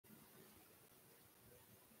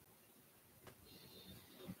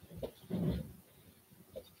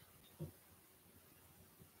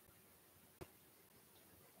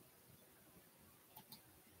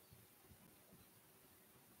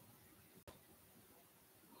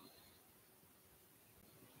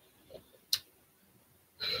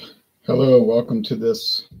Hello, welcome to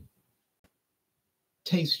this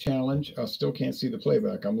taste challenge. I still can't see the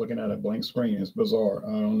playback. I'm looking at a blank screen. It's bizarre.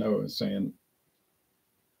 I don't know. It's saying,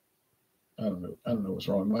 I don't know what's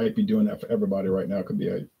wrong. It might be doing that for everybody right now. It could be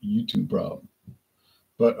a YouTube problem.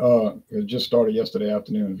 But it just started yesterday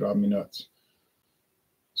afternoon and driving me nuts.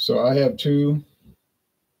 So I have two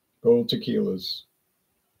gold tequilas.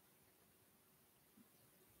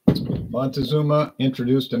 Montezuma,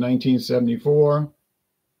 introduced in 1974.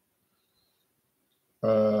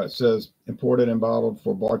 It says imported and bottled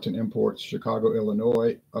for Barton Imports, Chicago,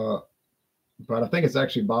 Illinois. But I think it's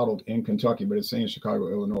actually bottled in Kentucky, but it's saying Chicago,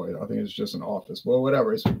 Illinois. I think it's just an office. Well,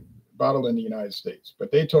 whatever. It's bottled in the United States.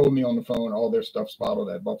 But they told me on the phone all their stuff's bottled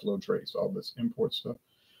at Buffalo Trace, all this import stuff.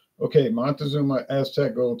 Okay, Montezuma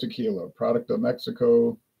Aztec Gold Tequila, product of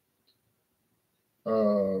Mexico.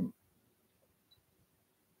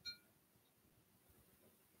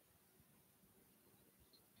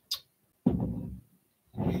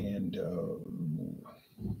 And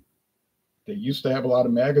they used to have a lot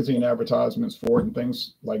of magazine advertisements for it and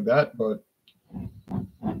things like that, but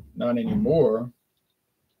not anymore.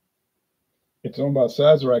 It's owned by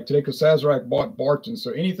Sazerac today because Sazerac bought Barton.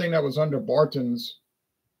 So anything that was under Barton's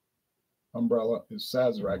umbrella is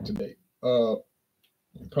Sazerac today.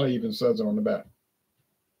 Probably even says it on the back.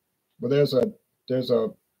 But there's a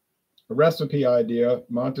recipe idea: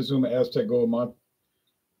 Montezuma Aztec Gold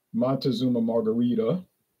Montezuma Margarita.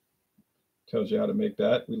 Tells you how to make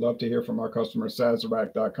that. We love to hear from our customers,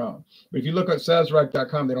 Sazerac.com. But if you look at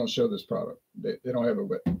Sazerac.com, they don't show this product. They don't have a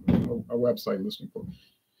website listing for it.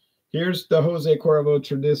 Here's the Jose Cuervo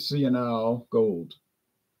Tradicional Gold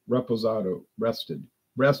Reposado,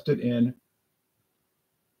 rested in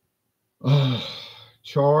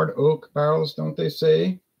charred oak barrels, don't they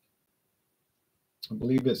say? I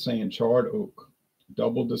believe it's saying charred oak,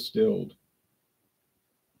 double distilled.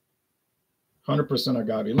 100%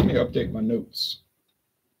 agave. Let me update my notes.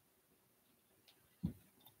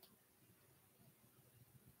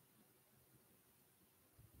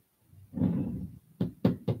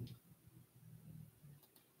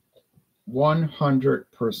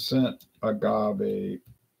 %100% agave,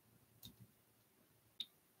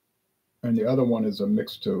 and the other one is a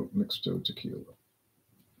mixto tequila,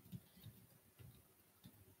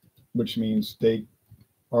 which means they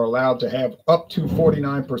are allowed to have up to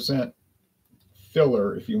 49%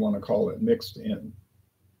 filler, if you want to call it, mixed in.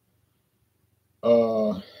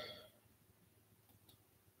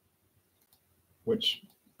 Which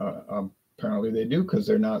apparently they do, because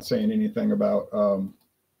they're not saying anything about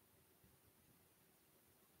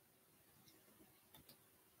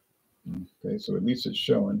okay, so at least it's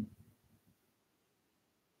showing.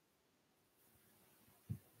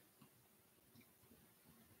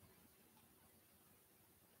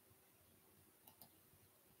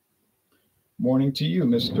 Morning to you,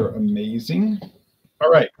 Mr. Amazing.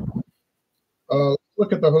 All right. Let's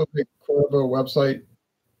look at the Jose Cuervo website.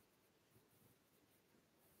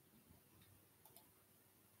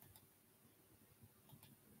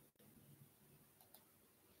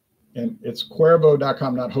 And it's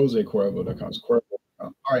Cuervo.com, not JoseCuervo.com. It's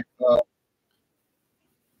Cuervo.com. All right.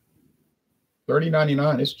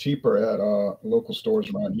 $30.99. It's cheaper at local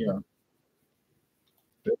stores around here.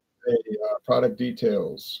 Product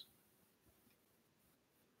details.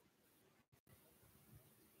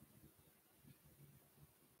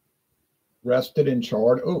 Rested in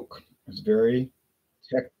charred oak. It's very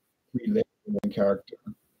tech-related in character.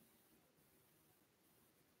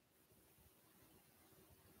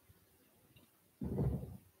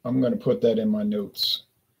 I'm going to put that in my notes.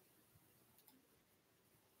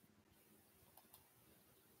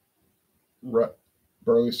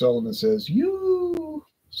 Burley Sullivan says, "You."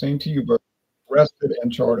 Same to you, Burley. Rested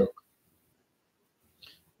and charred oak.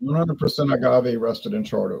 100% agave, rested and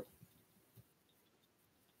charred oak.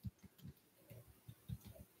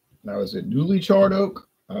 Now, is it newly charred oak?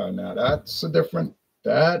 Now that's a different,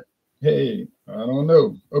 hey, I don't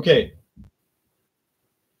know. Okay.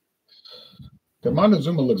 The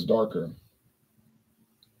Montezuma looks darker.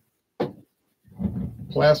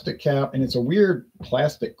 Plastic cap, and it's a weird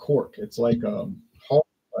plastic cork. It's like hard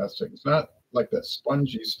plastic. It's not like that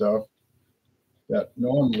spongy stuff that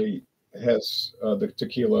normally has the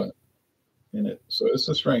tequila in it. So this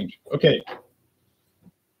is strange. Okay.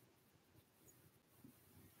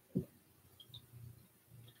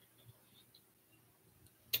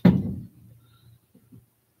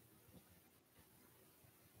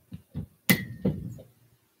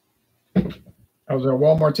 I was at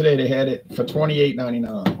Walmart today. They had it for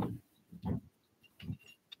 $28.99.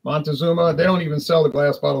 Montezuma, they don't even sell the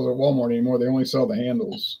glass bottles at Walmart anymore. They only sell the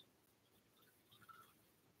handles.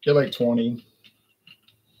 Get like 20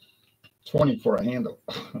 for a handle.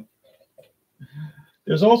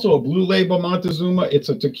 There's also a blue label Montezuma. It's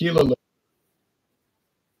a tequila.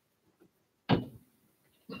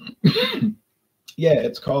 Yeah,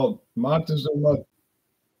 it's called Montezuma.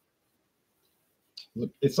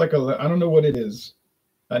 It's like I don't know what it is.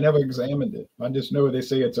 I never examined it. I just know they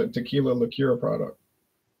say it's a tequila liqueur product.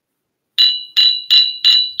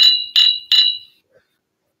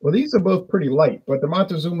 Well, these are both pretty light, but the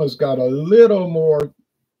Montezuma's got a little more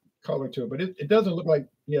color to it, but it doesn't look like,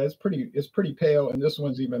 yeah, it's pretty pale, and this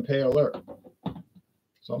one's even paler.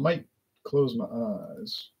 So I might close my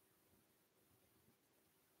eyes.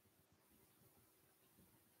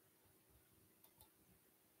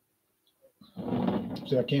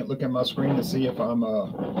 See, I can't look at my screen to see if I'm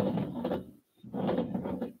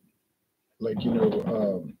like, you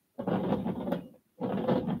know,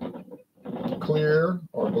 clear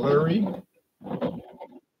or blurry.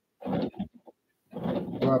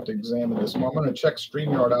 I'll have to examine this. Well, I'm going to check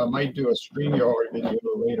StreamYard. I might do a StreamYard video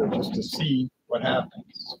later just to see what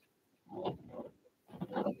happens.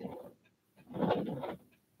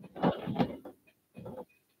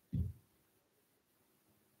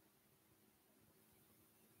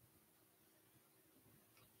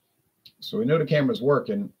 So we know the camera's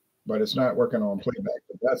working, but it's not working on playback.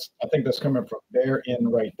 But I think that's coming from their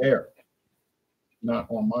end right there, not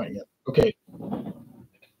on my end. Okay.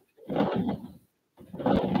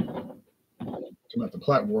 About the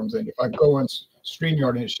platforms, and if I go on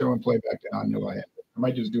StreamYard and it's showing playback, then I know I have it. I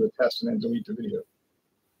might just do a test and then delete the video,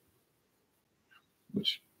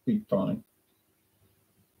 which would be fine.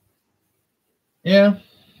 Yeah,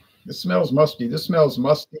 it smells musty. This smells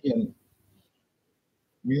musty and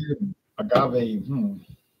weird agave,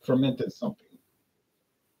 fermented something.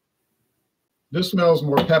 This smells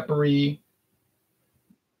more peppery,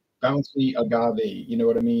 bouncy agave. You know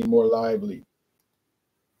what I mean? More lively.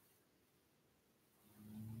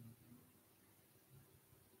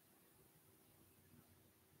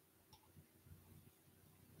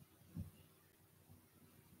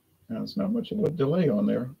 Now, it's not much of a delay on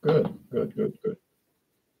there. Good, good, good, good.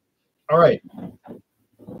 All right.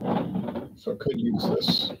 So I could use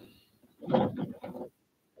this.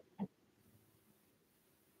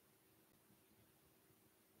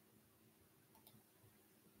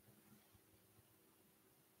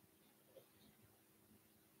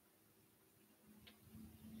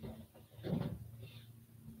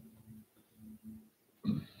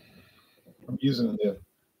 I'm using the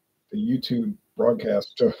YouTube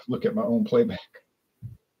broadcast to look at my own playback.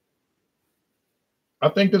 I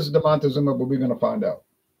think this is the Montezuma, but we're going to find out.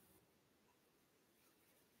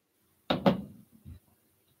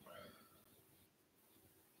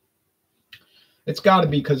 It's got to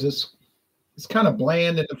be because it's kind of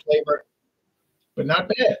bland in the flavor, but not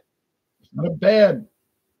bad. It's not a bad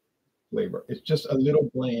flavor. It's just a little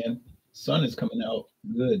bland. Sun is coming out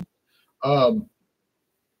good.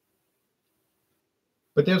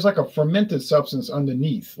 But there's like a fermented substance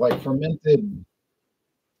underneath, like fermented.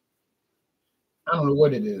 I don't know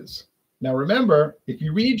what it is. Now, remember, if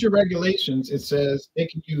you read your regulations, it says they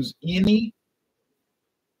can use any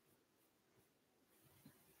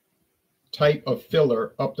type of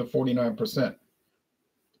filler up to 49%.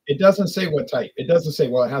 It doesn't say what type. It doesn't say,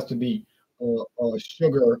 well, it has to be a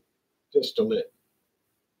sugar distillate.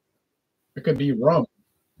 It could be rum.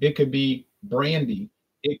 It could be brandy.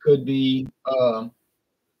 It could be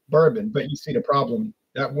bourbon. But you see the problem.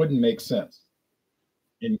 That wouldn't make sense.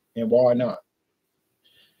 And why not?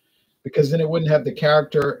 Because then it wouldn't have the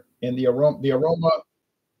character and the aroma.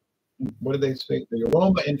 What do they say? The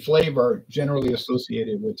aroma and flavor generally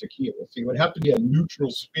associated with tequila. So it would have to be a neutral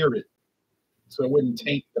spirit so it wouldn't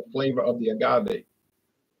taint the flavor of the agave.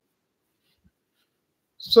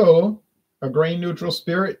 So a grain neutral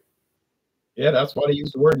spirit, yeah, that's why they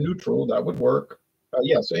use the word neutral. That would work.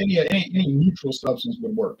 Yeah, so any neutral substance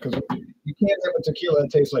would work because you can't have a tequila that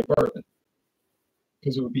tastes like bourbon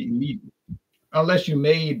because it would be illegal unless you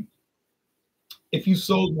made. If you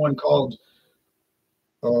sold one called,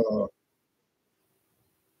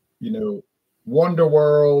 Wonder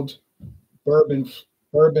World bourbon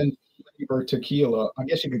flavor tequila, I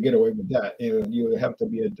guess you could get away with that. You would have to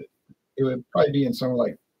be it would probably be in some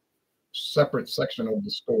like separate section of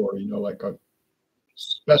the store, like a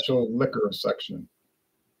special liquor section.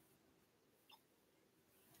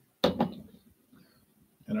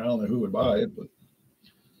 And I don't know who would buy it, but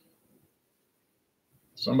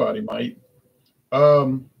somebody might.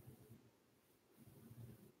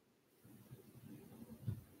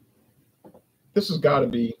 This has got to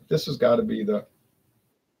be the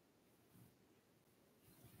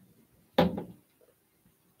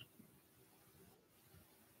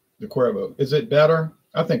The Cuervo. Is it better?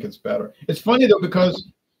 I think it's better. It's funny though,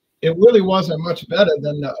 because it really wasn't much better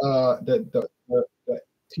than the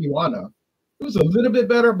Tijuana. It was a little bit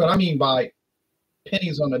better, but I mean by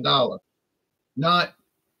pennies on the dollar, not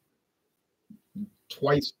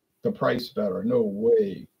twice the price better. No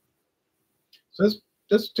way. So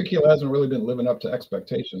this tequila hasn't really been living up to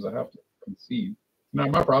expectations, I have to concede.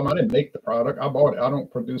 Not my problem. I didn't make the product. I bought it. I don't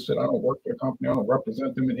produce it. I don't work for the company. I don't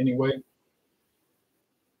represent them in any way.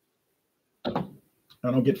 I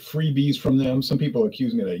don't get freebies from them. Some people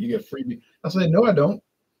accuse me of that. You get freebies. I said, no, I don't.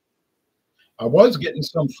 I was getting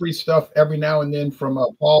some free stuff every now and then from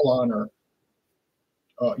Paulon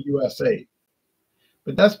or USA.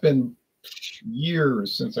 But that's been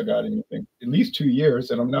years since I got anything, at least 2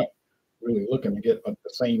 years, and I'm not really looking to get the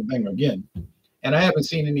same thing again. And I haven't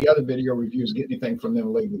seen any other video reviews get anything from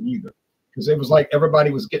them lately either, because it was like everybody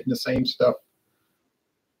was getting the same stuff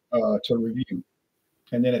to review.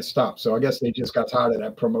 And then it stopped. So I guess they just got tired of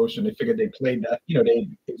that promotion. They figured they played that, you know, they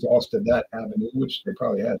exhausted that avenue, which they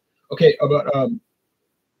probably had. Okay, but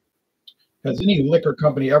has any liquor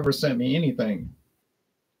company ever sent me anything?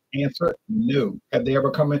 Answer, no. Have they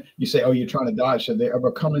ever come in? You say, oh, you're trying to dodge. Have they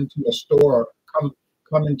ever come into a store,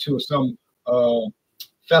 come into some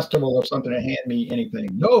festival or something and hand me anything?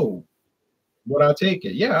 No. Would I take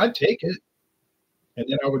it? Yeah, I'd take it. And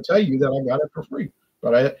then I would tell you that I got it for free.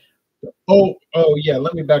 But oh yeah,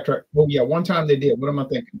 let me backtrack. Oh yeah, one time they did. What am I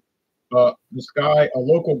thinking? This guy, a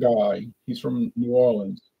local guy, he's from New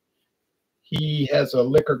Orleans. He has a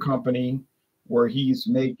liquor company where he's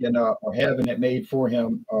making or having it made for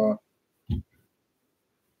him.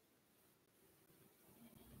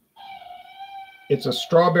 It's a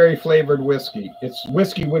strawberry flavored whiskey. It's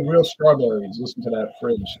whiskey with real strawberries. Listen to that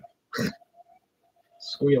fridge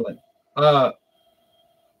squealing. And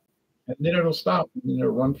then it'll stop and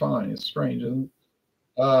it'll run fine. It's strange, isn't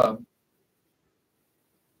it?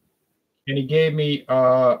 And he gave me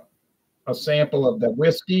a sample of the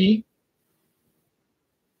whiskey,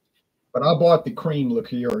 but I bought the cream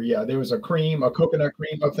liqueur. Yeah, there was a cream, a coconut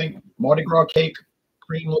cream, I think, Mardi Gras cake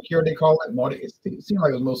cream liqueur, they call it. It seemed like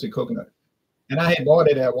it was mostly coconut. And I had bought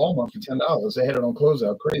it at Walmart for $10. They had it on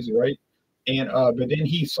closeout. Crazy, right? And but then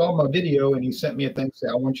he saw my video and he sent me a thing, say,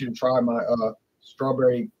 I want you to try my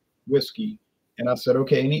strawberry whiskey. And I said,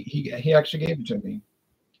 okay. And he actually gave it to me.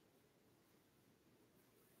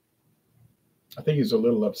 I think he's a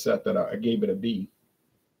little upset that I gave it a B.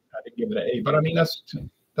 I didn't give it an A. But I mean, that's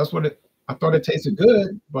what I thought it tasted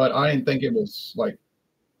good, but I didn't think it was like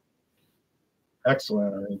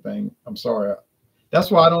excellent or anything. I'm sorry. That's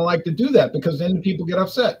why I don't like to do that, because then people get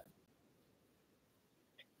upset.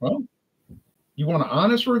 Well, you want an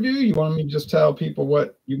honest review? You want me to just tell people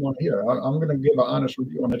what you want to hear? I'm going to give an honest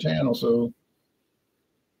review on the channel. So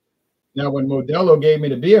now when Modelo gave me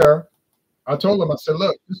the beer, I told him, I said,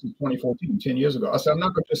 look, this is 2014, 10 years ago. I said, I'm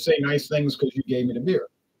not going to just say nice things because you gave me the beer.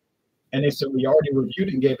 And they said, we already reviewed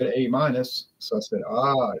it and gave it an A-. So I said,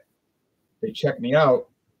 they checked me out.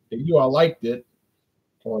 They knew I liked it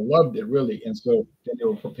or loved it, really. And so then they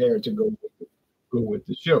were prepared to go with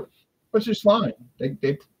the show, which is fine. They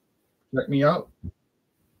checked me out.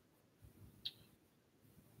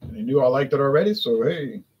 And they knew I liked it already. So,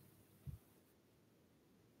 hey,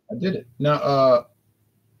 I did it. Now,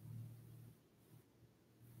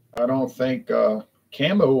 I don't think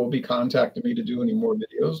Camo will be contacting me to do any more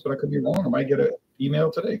videos, but I could be wrong. I might get an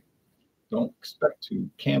email today. Don't expect to.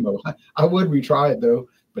 Camo. I would retry it though,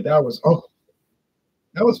 but that was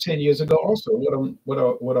 10 years ago. Also, what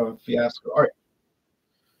a fiasco. All right.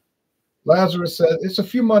 Lazarus says it's a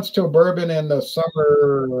few months till bourbon and the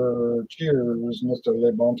summer. Cheers, Mr.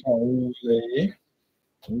 Le Bon Ton.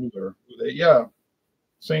 Yeah,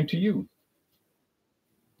 same to you.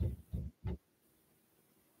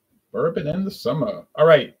 Bourbon in the summer. All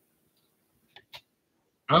right.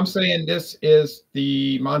 I'm saying this is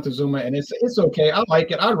the Montezuma, and it's okay. I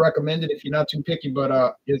like it. I'd recommend it if you're not too picky,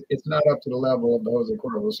 but it's not up to the level of the Jose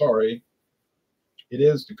Cuervo. Sorry. It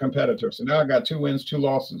is the competitor. So now I got 2 wins, 2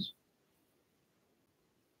 losses.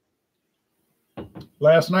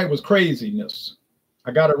 Last night was craziness.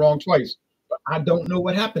 I got it wrong twice, but I don't know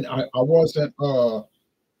what happened. I wasn't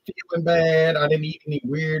feeling bad. I didn't eat any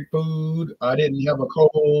weird food. I didn't have a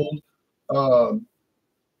cold.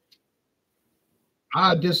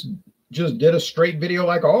 I just did a straight video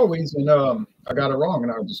like always, and I got it wrong,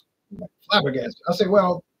 and I was just like flabbergasted. I said,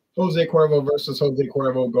 well, Jose Cuervo versus Jose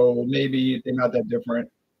Cuervo Gold, maybe they're not that different.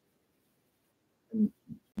 And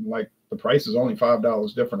like the price is only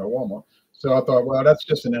 $5 different at Walmart. So I thought, well, that's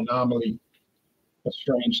just an anomaly. That's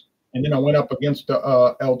strange. And then I went up against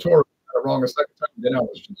El Toro, got it wrong a second time. Then I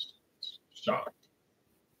was just shocked.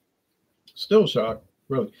 Still shocked,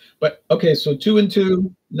 really. But okay, so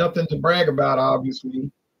 2-2, nothing to brag about, obviously.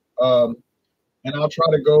 And I'll try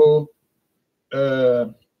to go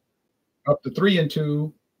up to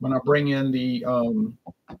 3-2 when I bring in the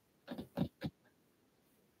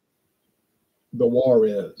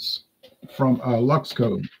Juarez from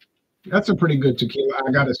Luxco. That's a pretty good tequila.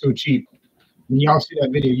 I got it so cheap. When y'all see that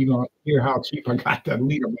video, you're gonna hear how cheap I got that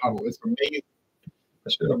liter bottle. It's amazing. I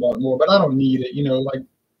should have bought more, but I don't need it. You know, like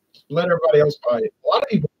let everybody else buy it. A lot of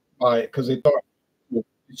people buy it because they thought, well,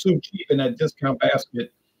 it's so cheap in that discount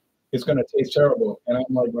basket, it's going to taste terrible. And I'm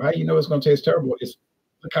like, well, how do you know it's going to taste terrible? It's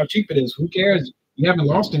look how cheap it is. Who cares? You haven't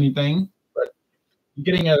lost anything, but you're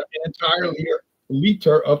getting an entire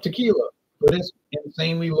liter of tequila for this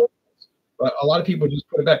insanely low price. But a lot of people just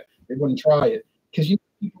put it back. They wouldn't try it because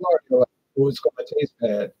people are like, oh, it's going to taste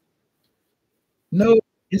bad. No,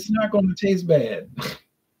 it's not going to taste bad.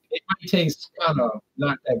 It might taste kind of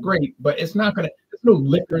not that great, but it's not going to, there's no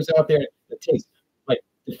liquors out there that taste like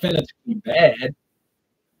definitively bad.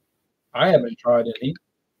 I haven't tried any.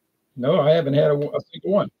 No, I haven't had a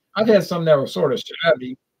single one. I've had some that were sort of shabby,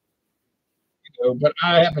 you know, but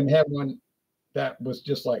I haven't had one that was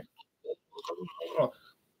just like, oh,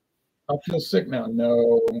 I feel sick now.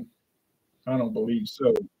 No, I don't believe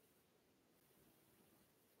so.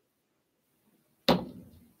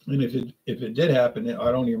 And if it did happen,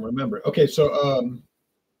 I don't even remember. Okay, so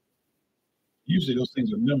usually those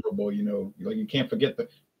things are memorable, you know. Like you can't forget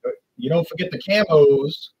you don't forget the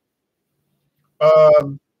camos.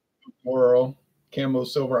 Coral, camo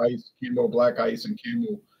silver ice, camo black ice, and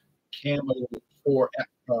camo 4.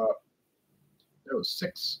 There was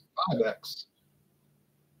 6 5X.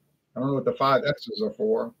 I don't know what the 5Xs are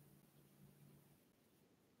for.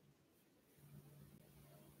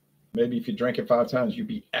 Maybe if you drank it 5 times, you'd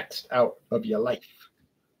be X'd out of your life.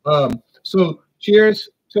 So cheers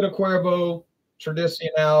to the Cuervo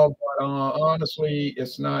Tradicional, but honestly,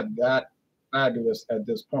 it's not that fabulous at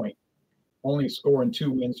this point. Only scoring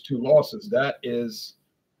 2 wins, 2 losses. That's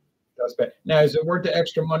bad. Now, is it worth the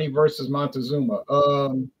extra money versus Montezuma?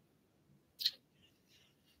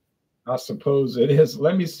 I suppose it is.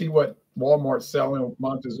 Let me see what Walmart's selling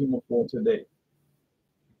Montezuma for today.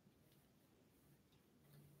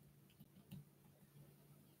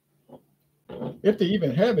 If they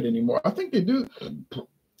even have it anymore. I think they do.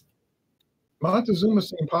 Montezuma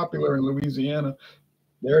seemed popular in Louisiana.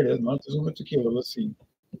 There it is, Montezuma tequila. Let's see.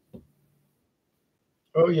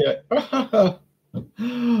 Oh, yeah.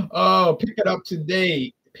 Oh, pick it up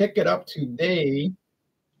today. Pick it up today.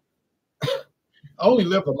 I only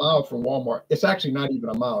live a mile from Walmart. It's actually not even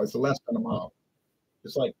a mile. It's less than a mile.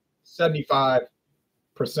 It's like 75%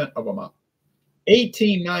 of a mile.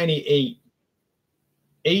 $18.98.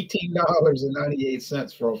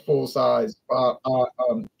 $18.98 for a full size.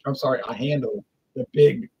 I'm sorry, a handle, the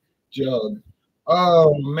big jug.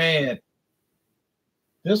 Oh man,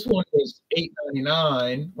 this one was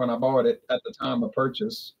 $8.99 when I bought it at the time of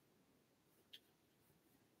purchase.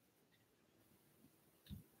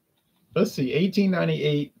 Let's see,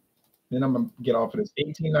 $18.98. Then I'm gonna get off of this.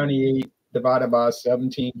 $18.98 divided by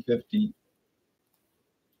 1750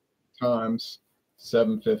 times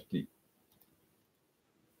 750.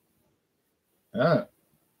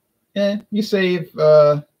 You save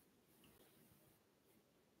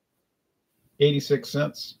 86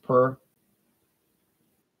 cents per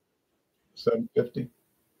 750.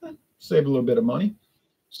 Save a little bit of money.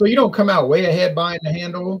 So you don't come out way ahead buying the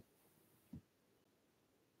handle,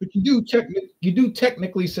 but you do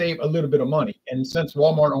technically save a little bit of money. And since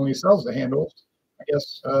Walmart only sells the handles, I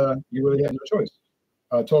guess you really have no choice.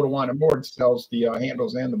 Total Wine and More sells the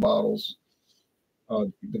handles and the bottles.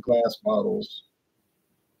 The glass bottles.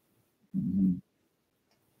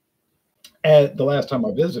 And the last time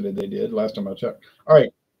I visited, they did. Last time I checked. All right.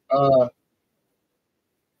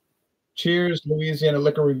 Cheers, Louisiana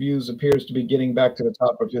Liquor Reviews appears to be getting back to the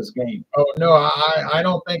top of his game. Oh no, I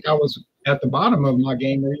don't think I was at the bottom of my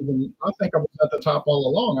game, or even I think I was at the top all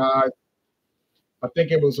along. I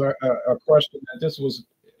think it was a question that this was.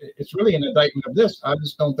 It's really an indictment of this. I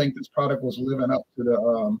just don't think this product was living up to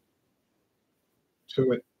the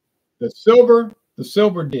to it. The silver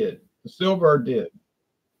did. The silver did.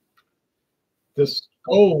 This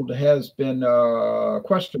gold has been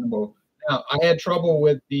questionable. Now, I had trouble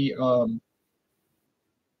with the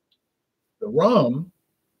rum,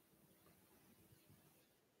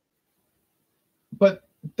 but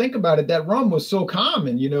think about it. That rum was so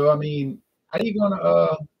common, you know. I mean, how are you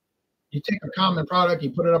gonna you take a common product,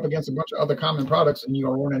 you put it up against a bunch of other common products, and you're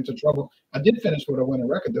gonna run into trouble. I did finish with a winning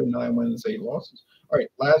record though, 9 wins, 8 losses. All right,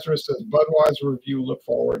 Lazarus says Budweiser review. Look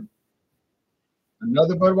forward.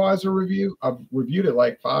 Another Budweiser review. I've reviewed it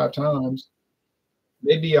like 5 times.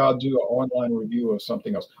 Maybe I'll do an online review of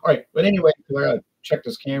something else. All right, but anyway, 'cause I gotta check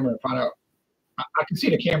this camera and find out. I can see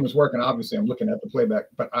the camera's working. Obviously, I'm looking at the playback,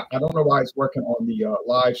 but I don't know why it's working on the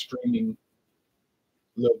live streaming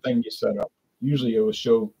little thing you set up. Usually, it will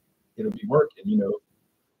show it'll be working,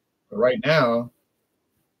 but right now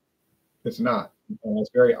it's not, and that's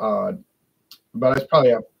very odd. But it's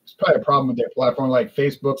probably a problem with their platform. Like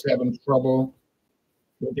Facebook's having trouble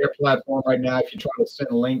with their platform right now. If you try to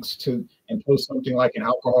send links to and post something like an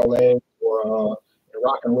alcohol egg or a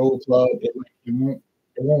rock and roll club, it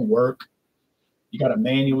won't work. You got to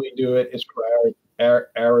manually do it. It's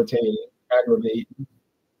irritating, aggravating.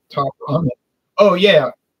 Top ramen. Oh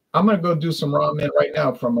yeah, I'm gonna go do some ramen right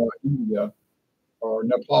now from India or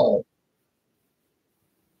Nepal,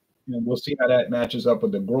 and we'll see how that matches up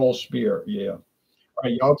with the Grol Spear. Yeah. All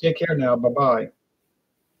right, y'all take care now. Bye bye.